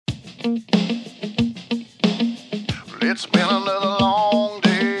It's been another long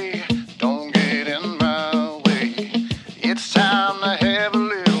day. Don't get in my way. It's time to have a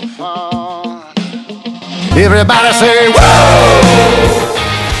little fun. Everybody say, whoa!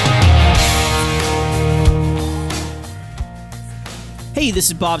 Hey, this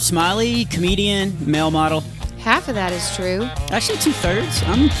is Bob Smiley, comedian, male model. Half of that is true. Actually, 2/3.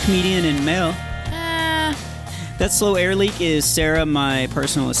 I'm a comedian and male. That slow air leak is Sarah, my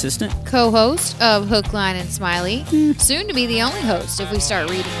personal assistant. Co-host of Hook, Line, and Smiley. Soon to be the only host if we start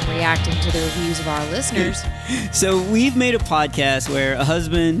reading and reacting to the reviews of our listeners. So we've made a podcast where a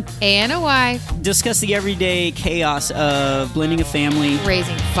husband And a wife discuss the everyday chaos of blending a family.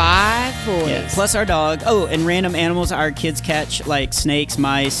 raising 5 boys. Yeah, plus our dog. Oh, and random animals our kids catch, like snakes,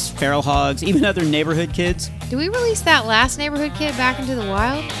 mice, feral hogs, even other neighborhood kids. Did we release that last neighborhood kid back into the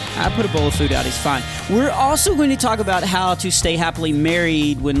wild? I put a bowl of food out. He's fine. We're also going to talk about how to stay happily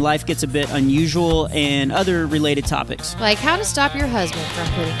married when life gets a bit unusual and other related topics. Like how to stop your husband from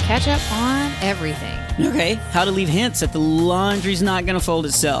putting ketchup on everything. Okay, how to leave hints that the laundry's not going to fold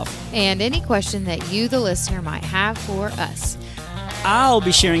itself. And any question that you, the listener, might have for us. I'll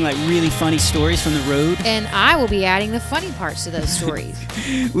be sharing like really funny stories from the road. And I will be adding the funny parts to those stories.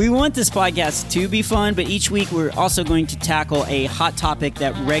 We want this podcast to be fun, but each week we're also going to tackle a hot topic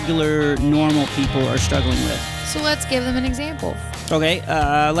that regular, normal people are struggling with. So let's give them an example. Okay,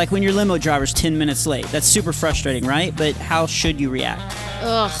 like when your limo driver's 10 minutes late. That's super frustrating, right? But how should you react?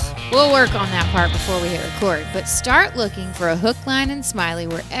 Ugh, we'll work on that part before we hit record, but start looking for a Hook, Line, and Smiley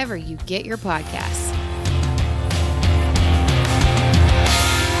wherever you get your podcasts.